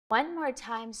One more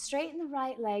time, straighten the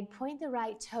right leg, point the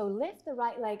right toe, lift the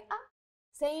right leg up.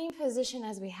 Same position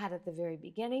as we had at the very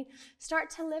beginning. Start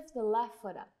to lift the left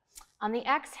foot up. On the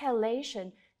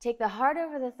exhalation, take the heart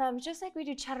over the thumbs, just like we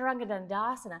do Chaturanga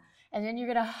Dandasana. And then you're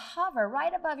going to hover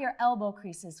right above your elbow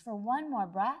creases for one more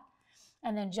breath.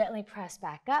 And then gently press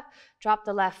back up. Drop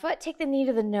the left foot, take the knee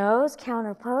to the nose,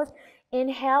 counter pose.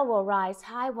 Inhale, we'll rise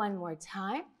high one more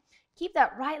time. Keep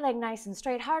that right leg nice and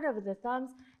straight, heart over the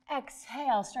thumbs.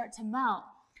 Exhale, start to mount.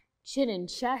 Chin and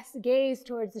chest, gaze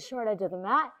towards the short edge of the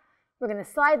mat. We're going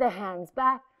to slide the hands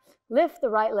back, lift the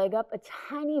right leg up a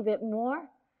tiny bit more,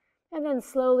 and then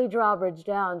slowly drawbridge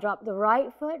down. Drop the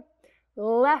right foot,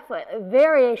 left foot, a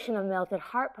variation of melted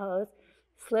heart pose.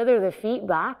 Slither the feet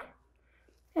back,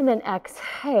 and then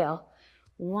exhale.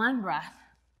 One breath.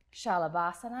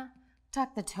 Shalabhasana.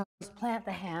 Tuck the toes, plant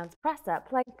the hands, press up,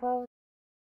 plank pose.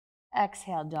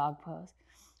 Exhale, dog pose.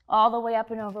 All the way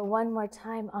up and over one more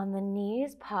time on the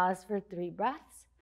knees. Pause for 3 breaths.